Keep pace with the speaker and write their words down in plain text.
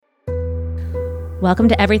Welcome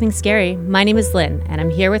to Everything Scary. My name is Lynn, and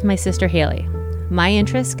I'm here with my sister Haley. My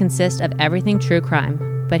interests consist of everything true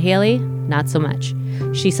crime, but Haley, not so much.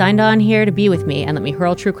 She signed on here to be with me and let me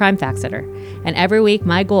hurl true crime facts at her. And every week,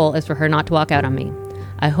 my goal is for her not to walk out on me.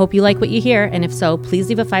 I hope you like what you hear, and if so, please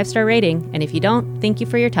leave a 5-star rating. And if you don't, thank you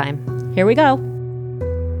for your time. Here we go.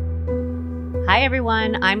 Hi,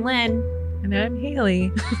 everyone. I'm Lynn. And I'm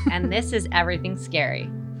Haley. And this is Everything Scary.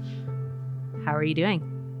 How are you doing?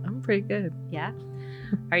 I'm pretty good. Yeah?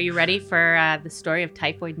 Are you ready for the story of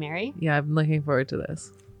Typhoid Mary? Yeah, I'm looking forward to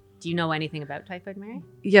this. Do you know anything about Typhoid Mary?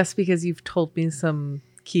 Yes, because you've told me some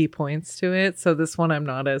key points to it. So this one I'm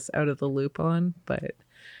not as out of the loop on, but...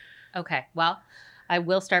 Okay, well, I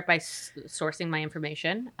will start by sourcing my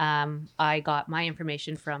information. I got my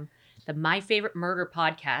information from the My Favorite Murder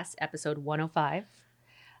podcast, episode 105,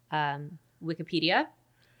 Wikipedia,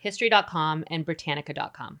 history.com, and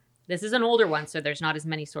Britannica.com. This is an older one, so there's not as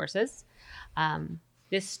many sources.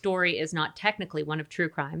 This story is not technically one of true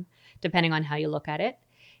crime, depending on how you look at it.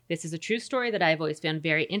 This is a true story that I've always found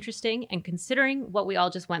very interesting, and considering what we all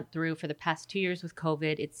just went through for the past 2 years with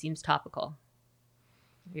COVID, it seems topical.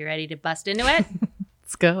 Are you ready to bust into it?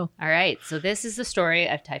 Let's go. All right, so this is the story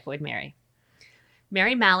of Typhoid Mary.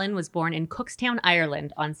 Mary Mallon was born in Cookstown,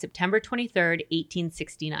 Ireland on September 23rd,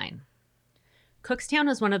 1869. Cookstown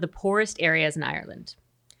was one of the poorest areas in Ireland.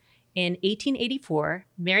 In 1884,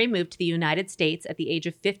 Mary moved to the United States at the age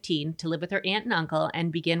of 15 to live with her aunt and uncle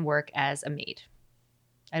and begin work as a maid.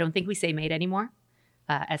 I don't think we say maid anymore,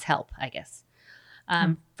 as help, I guess.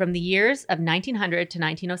 From the years of 1900 to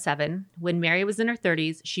 1907, when Mary was in her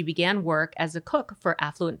 30s, she began work as a cook for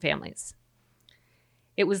affluent families.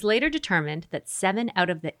 It was later determined that 7 out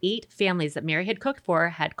of the 8 families that Mary had cooked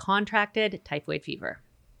for had contracted typhoid fever.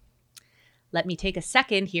 Let me take a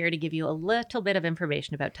second here to give you a little bit of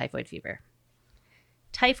information about typhoid fever.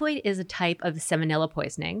 Typhoid is a type of salmonella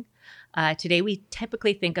poisoning. Today, we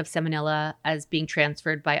typically think of salmonella as being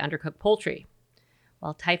transferred by undercooked poultry,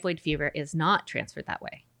 while typhoid fever is not transferred that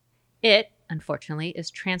way. It, unfortunately,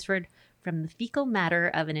 is transferred from the fecal matter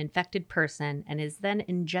of an infected person and is then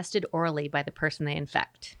ingested orally by the person they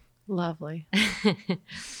infect. Lovely.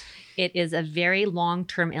 It is a very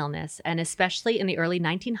long-term illness, and especially in the early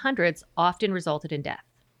 1900s, often resulted in death.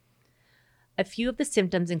 A few of the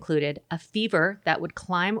symptoms included a fever that would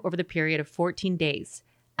climb over the period of 14 days.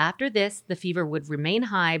 After this, the fever would remain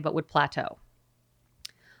high but would plateau.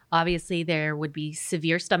 Obviously, there would be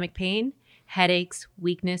severe stomach pain, headaches,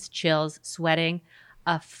 weakness, chills, sweating,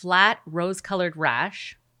 a flat rose-colored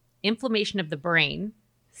rash, inflammation of the brain,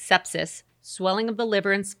 sepsis, swelling of the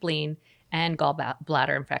liver and spleen, and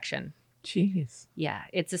gallbladder infection. Jeez. Yeah,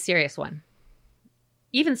 it's a serious one.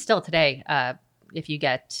 Even still today, if you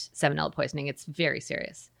get salmonella poisoning, it's very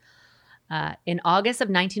serious. In August of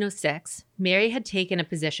 1906, Mary had taken a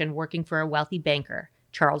position working for a wealthy banker,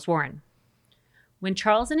 Charles Warren. When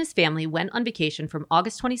Charles and his family went on vacation from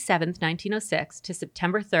August 27th, 1906 to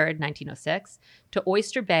September 3rd, 1906 to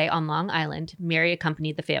Oyster Bay on Long Island, Mary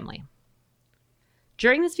accompanied the family.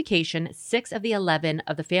 During this vacation, 6 of the 11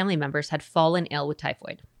 of the family members had fallen ill with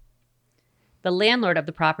typhoid. The landlord of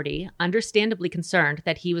the property, understandably concerned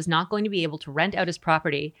that he was not going to be able to rent out his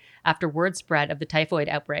property after word spread of the typhoid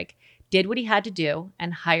outbreak, did what he had to do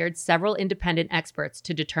and hired several independent experts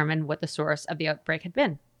to determine what the source of the outbreak had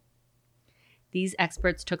been. These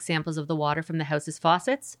experts took samples of the water from the house's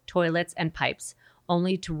faucets, toilets, and pipes,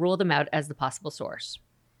 only to rule them out as the possible source.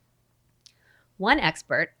 One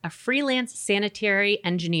expert, a freelance sanitary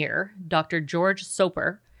engineer, Dr. George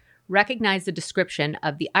Soper, recognized the description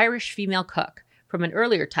of the Irish female cook from an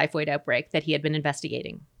earlier typhoid outbreak that he had been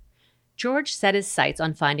investigating. George set his sights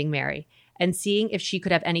on finding Mary and seeing if she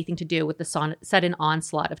could have anything to do with the sudden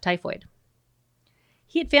onslaught of typhoid.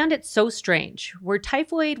 He had found it so strange, where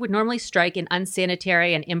typhoid would normally strike in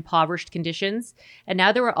unsanitary and impoverished conditions, and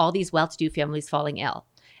now there were all these well-to-do families falling ill,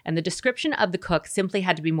 and the description of the cook simply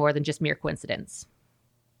had to be more than just mere coincidence.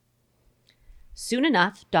 Soon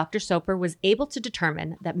enough, Dr. Soper was able to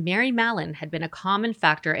determine that Mary Mallon had been a common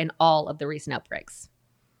factor in all of the recent outbreaks.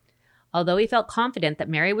 Although he felt confident that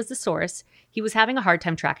Mary was the source, he was having a hard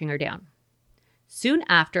time tracking her down. Soon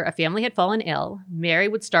after a family had fallen ill, Mary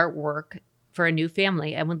would start work for a new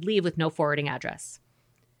family and would leave with no forwarding address.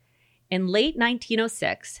 In late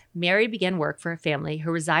 1906, Mary began work for a family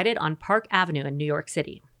who resided on Park Avenue in New York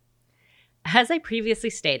City. As I previously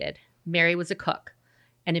stated, Mary was a cook,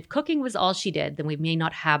 and if cooking was all she did, then we may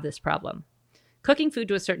not have this problem. Cooking food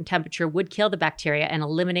to a certain temperature would kill the bacteria and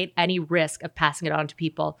eliminate any risk of passing it on to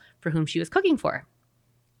people for whom she was cooking for.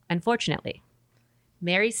 Unfortunately,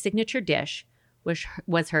 Mary's signature dish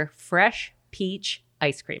was her fresh peach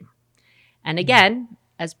ice cream. And again,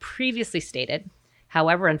 as previously stated,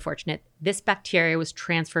 however unfortunate, this bacteria was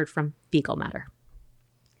transferred from fecal matter.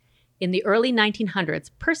 In the early 1900s,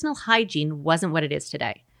 personal hygiene wasn't what it is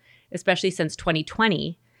today, especially since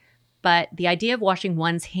 2020. But the idea of washing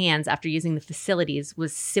one's hands after using the facilities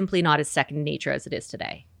was simply not as second nature as it is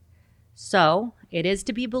today. So it is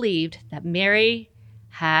to be believed that Mary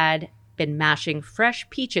had been mashing fresh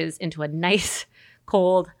peaches into a nice,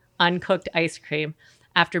 cold, uncooked ice cream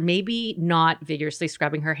after maybe not vigorously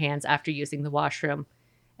scrubbing her hands after using the washroom.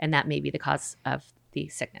 And that may be the cause of the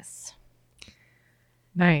sickness.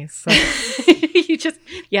 Nice.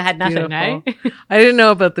 You had nothing, eh? I didn't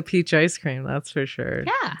know about the peach ice cream, that's for sure.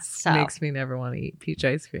 Yeah. So makes me never want to eat peach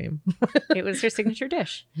ice cream. It was her signature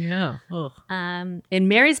dish. Yeah. Ugh. In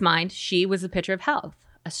Mary's mind, she was a picture of health,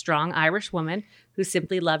 a strong Irish woman who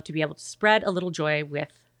simply loved to be able to spread a little joy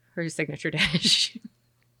with her signature dish.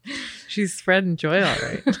 She's spreading joy, all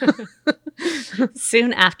right.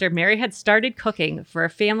 Soon after, Mary had started cooking for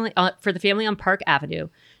the family on Park Avenue.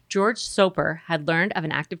 George Soper had learned of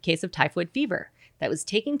an active case of typhoid fever that was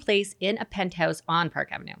taking place in a penthouse on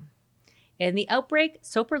Park Avenue. In the outbreak,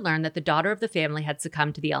 Soper learned that the daughter of the family had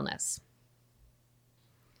succumbed to the illness.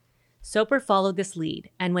 Soper followed this lead,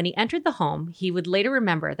 and when he entered the home, he would later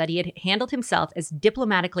remember that he had handled himself as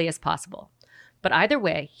diplomatically as possible. But either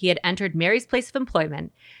way, he had entered Mary's place of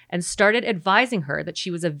employment and started advising her that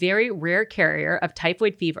she was a very rare carrier of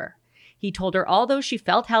typhoid fever. He told her although she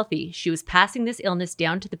felt healthy, she was passing this illness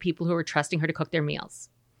down to the people who were trusting her to cook their meals.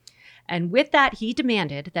 And with that, he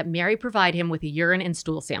demanded that Mary provide him with a urine and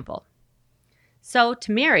stool sample. So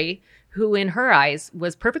to Mary, who in her eyes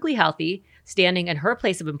was perfectly healthy, standing in her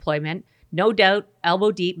place of employment, no doubt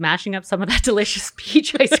elbow deep mashing up some of that delicious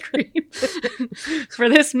peach ice cream, for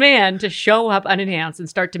this man to show up unannounced and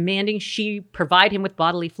start demanding she provide him with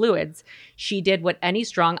bodily fluids, she did what any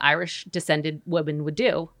strong Irish descended woman would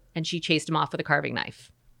do, and she chased him off with a carving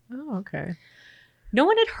knife. Oh, okay. No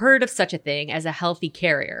one had heard of such a thing as a healthy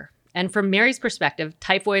carrier. And from Mary's perspective,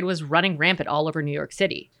 typhoid was running rampant all over New York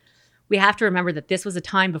City. We have to remember that this was a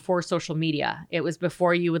time before social media. It was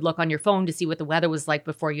before you would look on your phone to see what the weather was like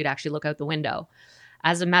before you'd actually look out the window.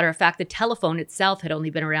 As a matter of fact, the telephone itself had only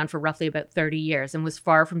been around for roughly about 30 years and was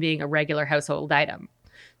far from being a regular household item.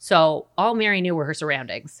 So all Mary knew were her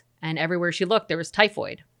surroundings, and everywhere she looked, there was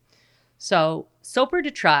typhoid. So Soper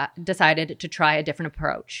decided to try a different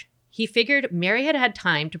approach. He figured Mary had had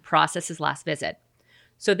time to process his last visit.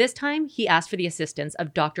 So this time, he asked for the assistance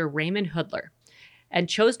of Dr. Raymond Hoodler and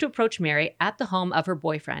chose to approach Mary at the home of her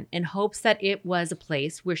boyfriend in hopes that it was a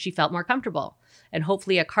place where she felt more comfortable and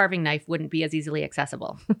hopefully a carving knife wouldn't be as easily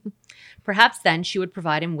accessible. Perhaps then she would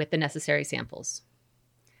provide him with the necessary samples.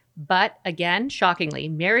 But again, shockingly,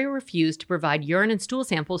 Mary refused to provide urine and stool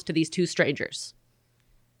samples to these two strangers.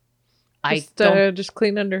 Just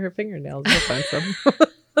clean under her fingernails. You'll find some.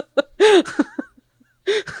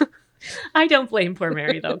 I don't blame poor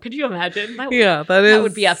Mary, though. Could you imagine? That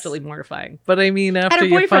would be absolutely mortifying. But I mean, after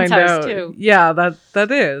you find out,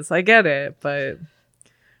 that is. I get it, but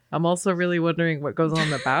I'm also really wondering what goes on in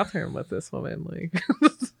the bathroom with this woman. Like,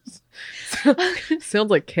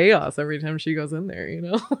 sounds like chaos every time she goes in there. You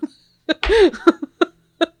know.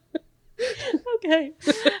 Okay.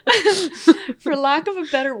 For lack of a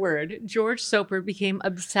better word, George Soper became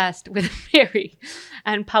obsessed with Mary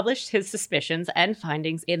and published his suspicions and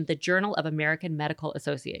findings in the Journal of American Medical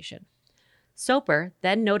Association. Soper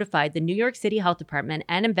then notified the New York City Health Department,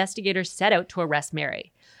 and investigators set out to arrest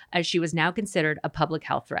Mary, as she was now considered a public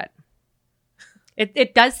health threat.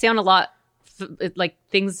 It does sound a lot like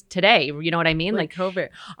things today, you know what I mean? Like COVID.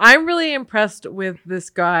 I'm really impressed with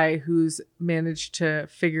this guy who's managed to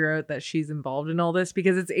figure out that she's involved in all this,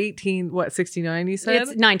 because it's 69 you said? It's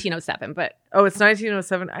 1907, but... Oh, it's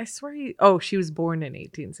 1907. I swear she was born in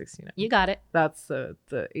 1869. You got it. That's the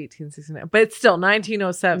 1869. But it's still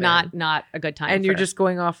 1907. Not a good time. And you're just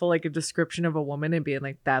going off of like a description of a woman and being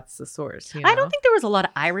like, that's the source. You know? I don't think there was a lot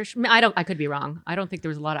of Irish... I could be wrong. I don't think there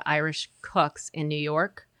was a lot of Irish cooks in New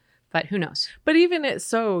York. But who knows? But even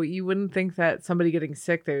you wouldn't think that somebody getting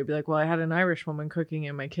sick, they would be like, well, I had an Irish woman cooking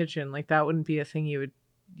in my kitchen. Like, that wouldn't be a thing you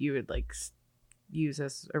would like use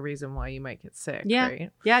as a reason why you might get sick. Yeah.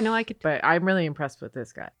 Right? Yeah, no, I could. But I'm really impressed with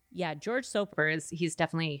this guy. Yeah, George Soper he's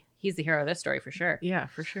the hero of this story for sure. Yeah,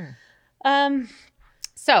 for sure.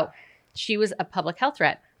 So she was a public health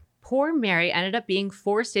threat. Poor Mary ended up being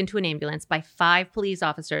forced into an ambulance by 5 police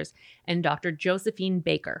officers and Dr. Josephine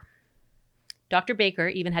Baker. Dr. Baker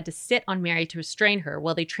even had to sit on Mary to restrain her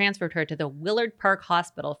while they transferred her to the Willard Park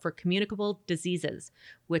Hospital for Communicable Diseases,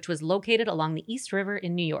 which was located along the East River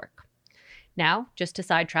in New York. Now, just to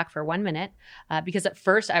sidetrack for 1 minute, because at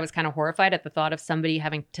first I was kind of horrified at the thought of somebody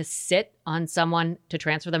having to sit on someone to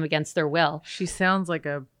transfer them against their will. She sounds like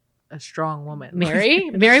a strong woman.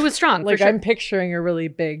 Mary was strong. Like for sure. I'm picturing a really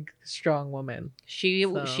big, strong woman. She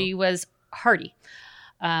was hardy.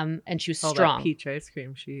 And she was All strong. that peach ice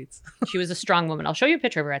cream she eats. She was a strong woman. I'll show you a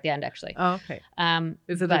picture of her at the end, actually. Oh, okay.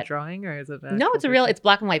 Is it a drawing or is it? No, it's a real. It's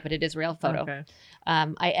black and white, but it is a real photo. Okay.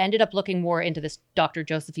 I ended up looking more into this Dr.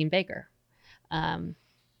 Josephine Baker.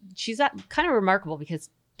 She's kind of remarkable because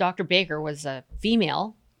Dr. Baker was a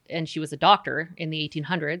female and she was a doctor in the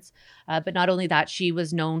 1800s. But not only that, she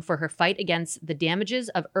was known for her fight against the damages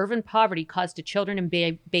of urban poverty caused to children and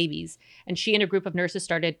babies. And she and a group of nurses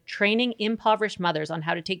started training impoverished mothers on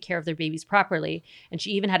how to take care of their babies properly. And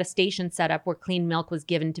she even had a station set up where clean milk was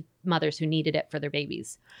given to mothers who needed it for their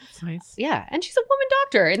babies. That's nice. Yeah. And she's a woman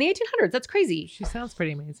doctor in the 1800s. That's crazy. She sounds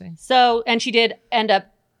pretty amazing. So, and she did end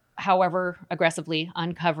up, however, aggressively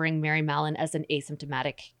uncovering Mary Mallon as an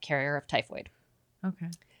asymptomatic carrier of typhoid. Okay.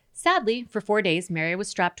 Sadly, for 4 days, Mary was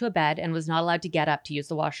strapped to a bed and was not allowed to get up to use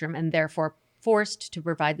the washroom and therefore forced to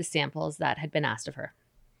provide the samples that had been asked of her.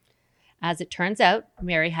 As it turns out,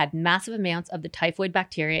 Mary had massive amounts of the typhoid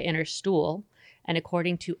bacteria in her stool, and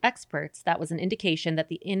according to experts, that was an indication that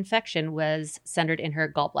the infection was centered in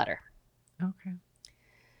her gallbladder. Okay.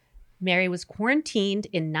 Mary was quarantined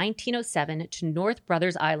in 1907 to North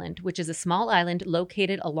Brothers Island, which is a small island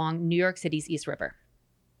located along New York City's East River.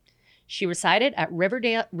 She resided at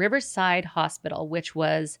Riverside Hospital, which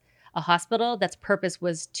was a hospital that's purpose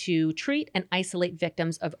was to treat and isolate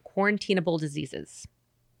victims of quarantinable diseases.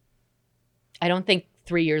 I don't think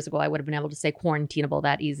 3 years ago I would have been able to say quarantinable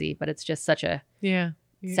that easy, but it's just such a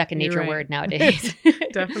second nature word nowadays.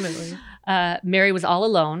 Definitely. Mary was all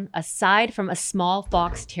alone, aside from a small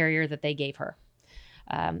fox terrier that they gave her.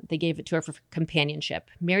 They gave it to her for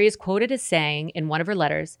companionship. Mary is quoted as saying in one of her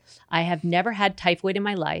letters, "I have never had typhoid in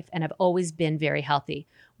my life and have always been very healthy.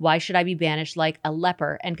 Why should I be banished like a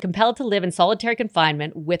leper and compelled to live in solitary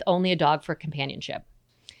confinement with only a dog for companionship?"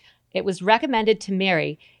 It was recommended to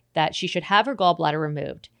Mary that she should have her gallbladder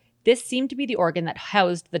removed. This seemed to be the organ that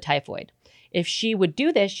housed the typhoid. If she would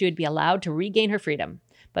do this, she would be allowed to regain her freedom.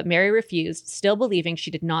 But Mary refused, still believing she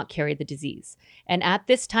did not carry the disease. And at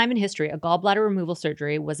this time in history, a gallbladder removal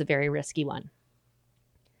surgery was a very risky one.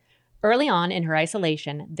 Early on in her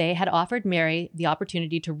isolation, they had offered Mary the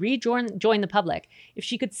opportunity to join the public if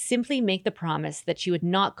she could simply make the promise that she would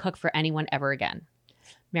not cook for anyone ever again.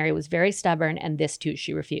 Mary was very stubborn, and this too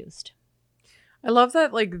she refused. I love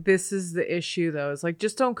that, like, this is the issue, though. It's like,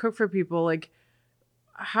 just don't cook for people. Like,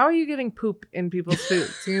 how are you getting poop in people's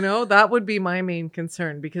foods? You know, that would be my main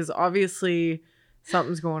concern, because obviously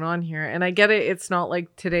something's going on here. And I get it. It's not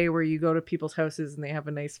like today where you go to people's houses and they have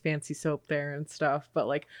a nice fancy soap there and stuff. But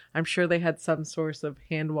like, I'm sure they had some source of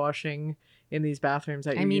hand washing in these bathrooms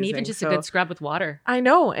that you're using. Even just a good scrub with water. I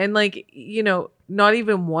know. And like, you know, not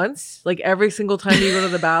even once, like every single time you go to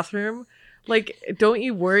the bathroom, like, don't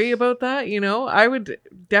you worry about that? You know, I would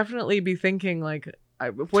definitely be thinking like,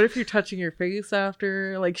 what if you're touching your face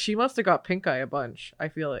after? Like, she must have got pink eye a bunch, I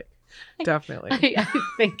feel like. Definitely. I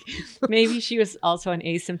think maybe she was also an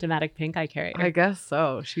asymptomatic pink eye carrier. I guess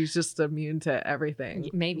so. She's just immune to everything.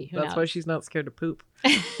 Maybe. That's why she's not scared to poop.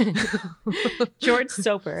 George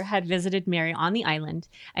Soper had visited Mary on the island,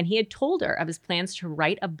 and he had told her of his plans to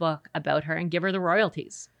write a book about her and give her the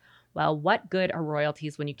royalties. Well, what good are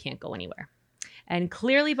royalties when you can't go anywhere? And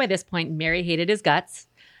clearly by this point, Mary hated his guts,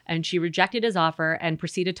 and she rejected his offer and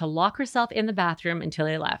proceeded to lock herself in the bathroom until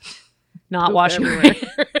he left. Not washing her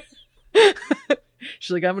hair.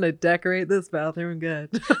 She's like, I'm going to decorate this bathroom good.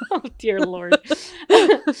 Oh, dear Lord.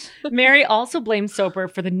 Mary also blamed Soper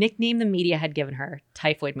for the nickname the media had given her,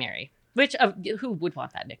 Typhoid Mary, which who would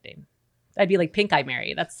want that nickname? I'd be like Pink Eye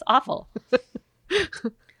Mary. That's awful.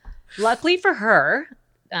 Luckily for her,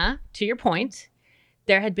 to your point,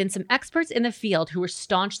 there had been some experts in the field who were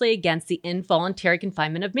staunchly against the involuntary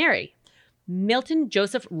confinement of Mary. Milton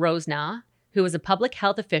Joseph Rosna, who was a public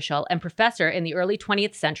health official and professor in the early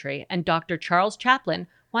 20th century, and Dr. Charles Chaplin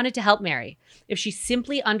wanted to help Mary. If she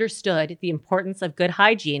simply understood the importance of good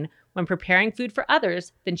hygiene when preparing food for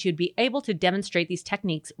others, then she would be able to demonstrate these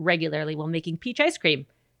techniques regularly while making peach ice cream.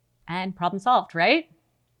 And problem solved, right?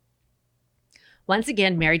 Once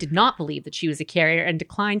again, Mary did not believe that she was a carrier and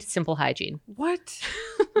declined simple hygiene. What?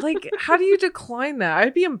 Like, how do you decline that?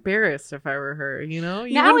 I'd be embarrassed if I were her, you know?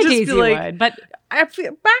 Nowadays you would, but I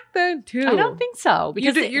feel, back then too. I don't think so.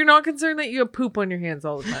 Because you're not concerned that you have poop on your hands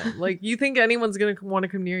all the time. Like, you think anyone's going to want to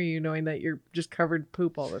come near you knowing that you're just covered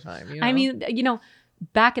poop all the time, you know? I mean, you know,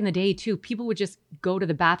 back in the day too, people would just go to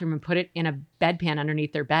the bathroom and put it in a bedpan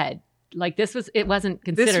underneath their bed. Like it wasn't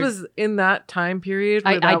considered. This was in that time period.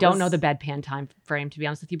 I don't know the bedpan time frame, to be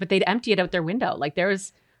honest with you, but they'd empty it out their window. Like there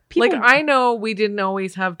was people. Like I know we didn't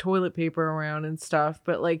always have toilet paper around and stuff,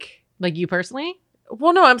 but like you personally?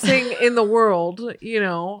 Well, no, I'm saying in the world,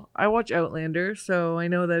 I watch Outlander, so I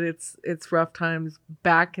know that it's rough times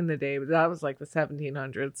back in the day, but that was like the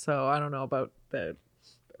 1700s. So I don't know about the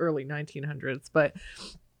early 1900s, but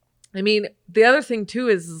I mean, the other thing too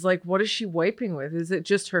is like, what is she wiping with? Is it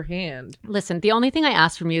just her hand? Listen, the only thing I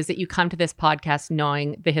ask from you is that you come to this podcast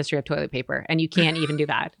knowing the history of toilet paper, and you can't even do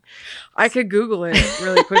that. I could Google it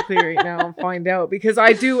really quickly right now and find out, because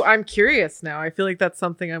I'm curious now. I feel like that's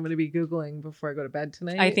something I'm going to be Googling before I go to bed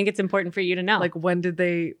tonight. I think it's important for you to know. Like, when did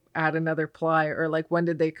they add another ply, or like when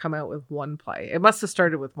did they come out with one ply? It must have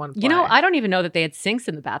started with one ply. I don't even know that they had sinks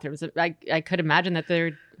in the bathrooms. I could imagine that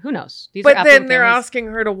they're, who knows? But then they're asking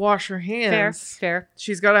her to wash her hands. Fair.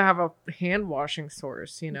 She's got to have a hand washing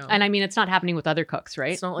source, And I mean, it's not happening with other cooks,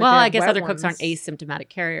 right? It's not like I guess other cooks aren't asymptomatic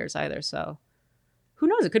carriers either, so who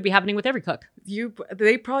knows? It could be happening with every cook.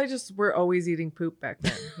 They probably just were always eating poop back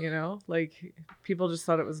then, Like people just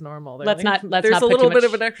thought it was normal. Let's like, not there's put a little too bit much...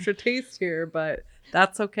 of an extra taste here, but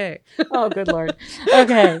that's okay. Oh, good Lord.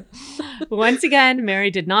 Okay. Once again, Mary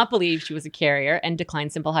did not believe she was a carrier and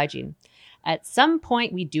declined simple hygiene. At some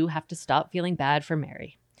point, we do have to stop feeling bad for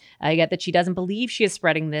Mary. I get that she doesn't believe she is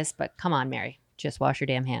spreading this, but come on, Mary. Just wash your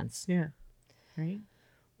damn hands. Yeah. Right?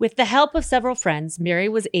 With the help of several friends, Mary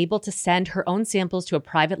was able to send her own samples to a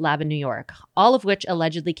private lab in New York, all of which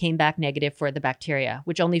allegedly came back negative for the bacteria,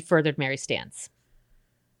 which only furthered Mary's stance.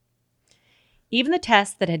 Even the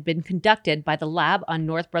tests that had been conducted by the lab on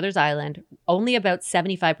North Brothers Island, only about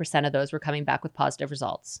 75% of those were coming back with positive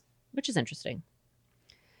results, which is interesting.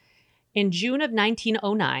 In June of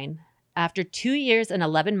 1909, after 2 years and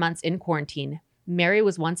 11 months in quarantine, Mary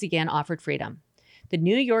was once again offered freedom. The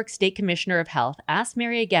New York State Commissioner of Health asked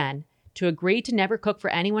Mary again to agree to never cook for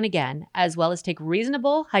anyone again, as well as take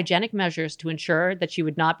reasonable hygienic measures to ensure that she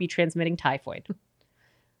would not be transmitting typhoid.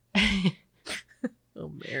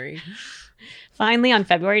 Oh, Mary. Finally, on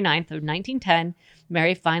February 9th of 1910,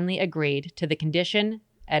 Mary finally agreed to the condition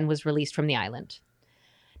and was released from the island.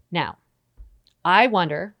 Now, I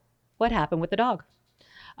wonder what happened with the dog.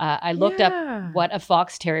 I looked up what a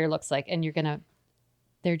fox terrier looks like, and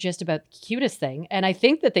they're just about the cutest thing. And I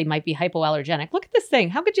think that they might be hypoallergenic. Look at this thing.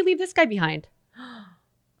 How could you leave this guy behind?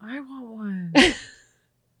 I want one.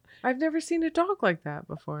 I've never seen a dog like that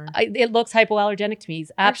before. It looks hypoallergenic to me.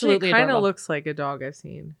 He's absolutely It kind of adorable. looks like a dog I've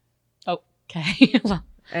seen. Okay. Well,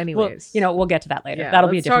 anyways. We'll get to that later. That'll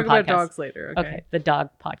be a different podcast. Let's talk about dogs later. Okay, the dog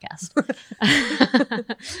podcast.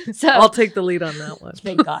 So I'll take the lead on that one.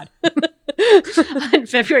 Thank God. On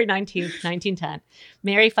February 19th, 1910,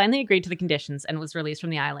 Mary finally agreed to the conditions and was released from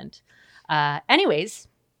the island. Anyways,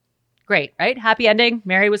 great, right? Happy ending.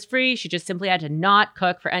 Mary was free. She just simply had to not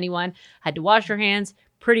cook for anyone, had to wash her hands.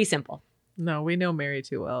 Pretty simple. No, we know Mary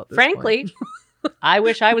too well at this Frankly, point. I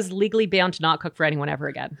wish I was legally bound to not cook for anyone ever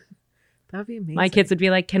again. That'd be amazing. My kids would be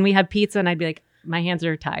like, can we have pizza? And I'd be like, my hands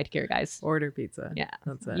are tied here, guys. Order pizza. Yeah.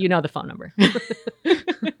 That's it. You know the phone number.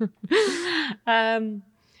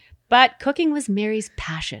 But cooking was Mary's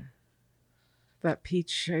passion. That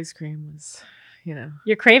peach ice cream was,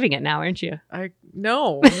 You're craving it now, aren't you?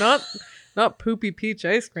 No, not poopy peach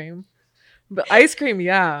ice cream. But ice cream,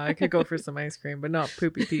 yeah, I could go for some ice cream, but not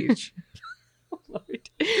poopy peach. Lord.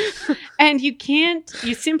 And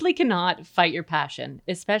you simply cannot fight your passion,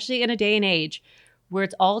 especially in a day and age where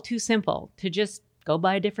it's all too simple to just go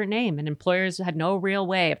by a different name and employers had no real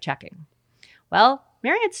way of checking. Well,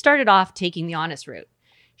 Mary had started off taking the honest route.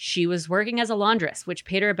 She was working as a laundress, which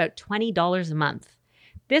paid her about $20 a month.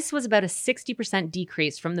 This was about a 60%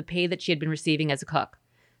 decrease from the pay that she had been receiving as a cook.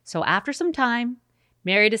 So after some time,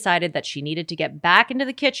 Mary decided that she needed to get back into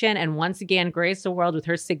the kitchen and once again grace the world with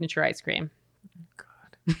her signature ice cream.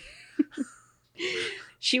 God.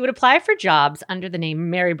 She would apply for jobs under the name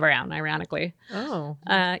Mary Brown, ironically. Oh,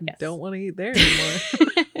 yes. Don't want to eat there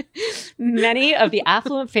anymore. Many of the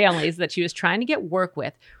affluent families that she was trying to get work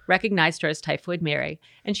with recognized her as Typhoid Mary,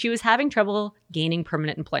 and she was having trouble gaining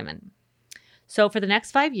permanent employment. So for the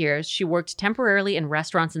next 5 years, she worked temporarily in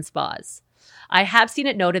restaurants and spas. I have seen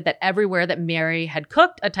it noted that everywhere that Mary had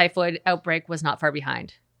cooked, a typhoid outbreak was not far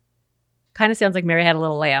behind. Kind of sounds like Mary had a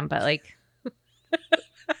little lamb, but like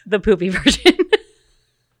the poopy version.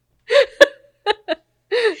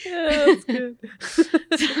 That's good.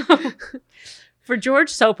 For George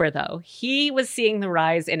Soper, though, he was seeing the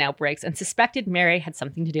rise in outbreaks and suspected Mary had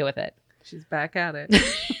something to do with it. She's back at it.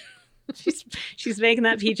 She's making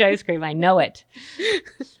that peach ice cream. I know it.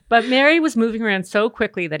 But Mary was moving around so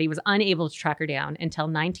quickly that he was unable to track her down until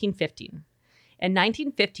 1915. In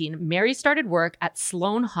 1915, Mary started work at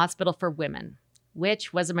Sloan Hospital for Women,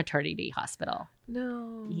 which was a maternity hospital.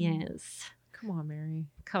 No. Yes. Come on, Mary.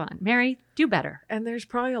 Come on, Mary, do better. And there's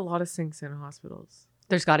probably a lot of sinks in hospitals.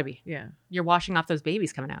 There's got to be. Yeah. You're washing off those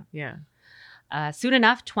babies coming out. Yeah. Soon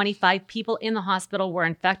enough, 25 people in the hospital were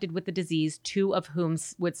infected with the disease, 2 of whom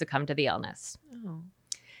would succumb to the illness. Oh.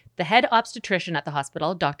 The head obstetrician at the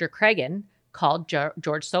hospital, Dr. Cregan, called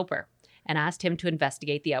George Soper and asked him to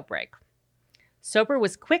investigate the outbreak. Soper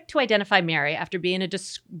was quick to identify Mary after being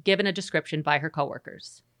given a description by her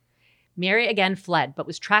coworkers. Mary again fled, but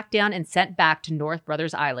was tracked down and sent back to North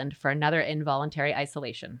Brothers Island for another involuntary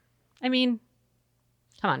isolation. I mean,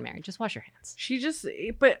 come on, Mary, just wash your hands.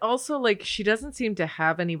 But also, like, she doesn't seem to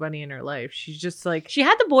have anybody in her life. She's just like... She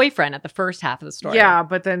had the boyfriend at the first half of the story. Yeah,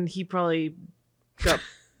 but then he probably got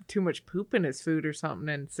too much poop in his food or something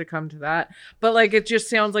and succumbed to that. But, like, it just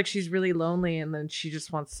sounds like she's really lonely and then she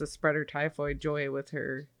just wants to spread her typhoid joy with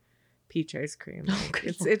her peach ice cream. Like,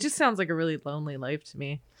 it just sounds like a really lonely life to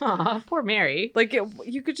me. Aw, poor Mary. Like,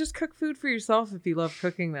 you could just cook food for yourself if you love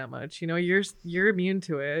cooking that much. You know, you're immune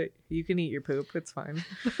to it. You can eat your poop. It's fine.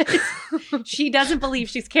 She doesn't believe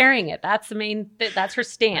she's carrying it. That's that's her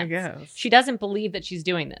stance. I guess. She doesn't believe that she's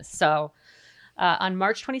doing this. So on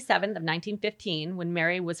March 27th of 1915, when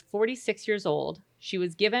Mary was 46 years old, she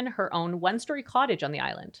was given her own 1-story cottage on the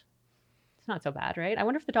island. It's not so bad, right? I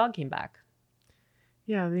wonder if the dog came back.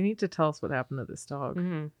 Yeah, they need to tell us what happened to this dog.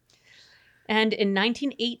 Mm-hmm. And in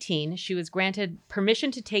 1918, she was granted permission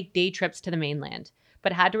to take day trips to the mainland,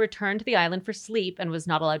 but had to return to the island for sleep and was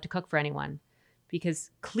not allowed to cook for anyone because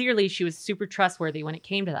clearly she was super trustworthy when it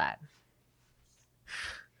came to that.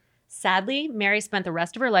 Sadly, Mary spent the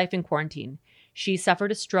rest of her life in quarantine. She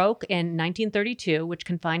suffered a stroke in 1932, which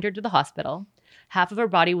confined her to the hospital. Half of her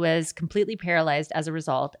body was completely paralyzed as a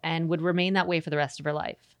result and would remain that way for the rest of her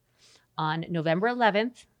life. On November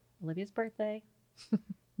 11th, Olivia's birthday,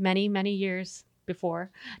 many, many years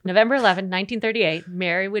before, November 11th, 1938,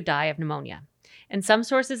 Mary would die of pneumonia. In some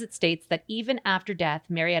sources, it states that even after death,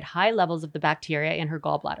 Mary had high levels of the bacteria in her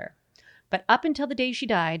gallbladder. But up until the day she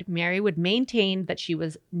died, Mary would maintain that she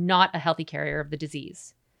was not a healthy carrier of the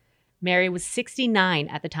disease. Mary was 69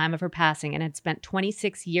 at the time of her passing and had spent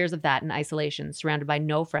 26 years of that in isolation, surrounded by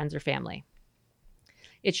no friends or family.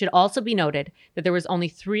 It should also be noted that there was only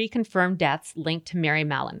 3 confirmed deaths linked to Mary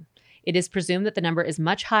Mallon. It is presumed that the number is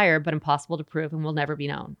much higher, but impossible to prove and will never be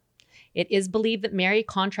known. It is believed that Mary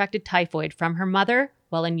contracted typhoid from her mother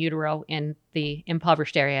while in utero in the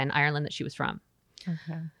impoverished area in Ireland that she was from.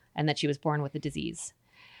 Okay. And that she was born with the disease.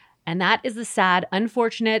 And that is the sad,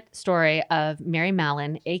 unfortunate story of Mary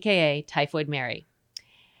Mallon, a.k.a. Typhoid Mary.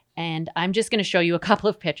 And I'm just going to show you a couple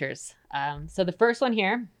of pictures. So the first one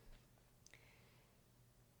here,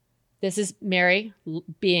 this is Mary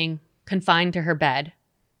being confined to her bed.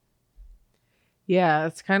 Yeah,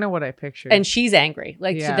 that's kind of what I pictured. And she's angry. So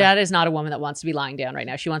Yeah. that is not a woman that wants to be lying down right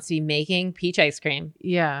now. She wants to be making peach ice cream.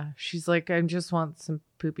 Yeah, she's like, I just want some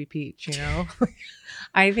poopy peach, you know?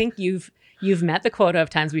 I think you've met the quota of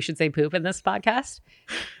times we should say poop in this podcast.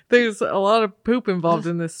 There's a lot of poop involved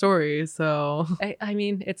in this story, so... I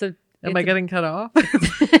mean, Am I getting cut off?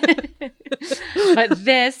 But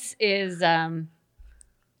this is...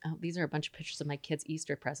 these are a bunch of pictures of my kids'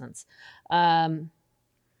 Easter presents.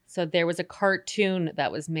 So there was a cartoon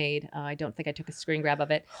that was made. I don't think I took a screen grab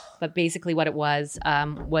of it, but basically what it was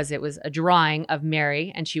a drawing of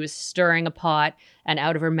Mary, and she was stirring a pot, and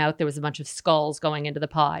out of her mouth there was a bunch of skulls going into the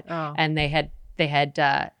pot, and they had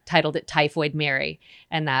titled it Typhoid Mary,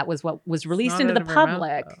 and that was what was released into the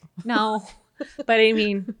public. No, but I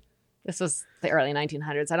mean, this was the early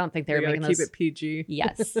 1900s. I don't think they were making those. Keep it PG.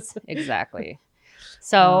 Yes, exactly.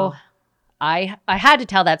 So. I had to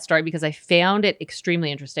tell that story because I found it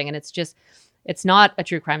extremely interesting. And it's not a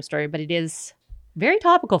true crime story, but it is very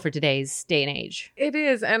topical for today's day and age. It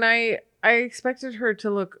is. And I expected her to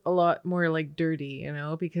look a lot more like dirty, you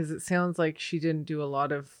know, because it sounds like she didn't do a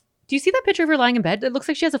lot of... Do you see that picture of her lying in bed? It looks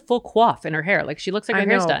like she has a full coif in her hair. Like she looks like her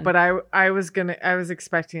hair's done. But I was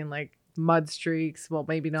expecting like mud streaks. Well,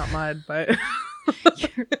 maybe not mud, but...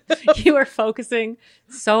 You are focusing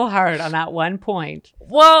so hard on that one point.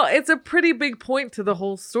 Well, it's a pretty big point to the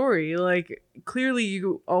whole story. Like, clearly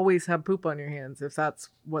you always have poop on your hands if that's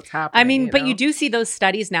what's happening. I mean, but know? you do see those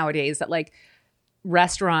studies nowadays that like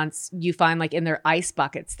restaurants, you find like in their ice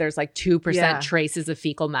buckets, there's like 2% Yeah. traces of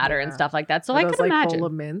fecal matter and stuff like that. So Or I those, could like, imagine. bowl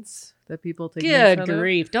of mints that people take. Good mints out of.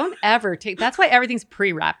 grief. Don't ever take. That's why everything's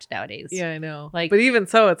pre-wrapped nowadays. Yeah, I know. Like- but even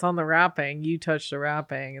so, it's on the wrapping. You touch the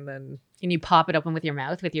wrapping, and then And you pop it open with your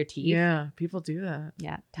mouth, with your teeth. yeah, people do that.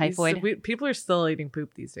 Yeah. Typhoid. People are still eating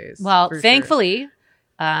poop these days. Well, for sure. thankfully,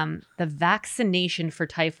 the vaccination for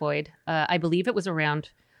typhoid, I believe it was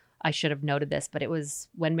around, I should have noted this, but it was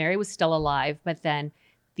when Mary was still alive. But then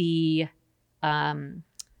the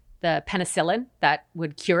penicillin that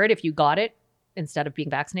would cure it if you got it instead of being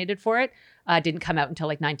vaccinated for it didn't come out until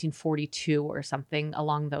like 1942 or something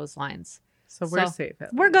along those lines. So we're safe.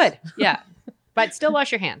 We're good. Yeah. But still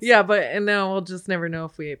wash your hands. Yeah, and now we'll just never know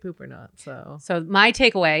if we ate poop or not. So my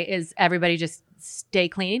takeaway is everybody just stay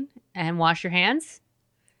clean and wash your hands.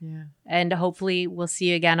 yeah. And hopefully we'll see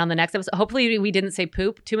you again on the next episode. Hopefully we didn't say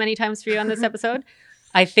poop too many times for you on this episode.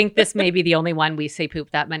 I think this may be the only one we say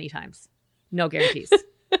poop that many times. No guarantees.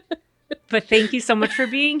 But thank you so much for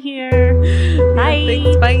being here. Bye.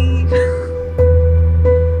 Thanks. Bye.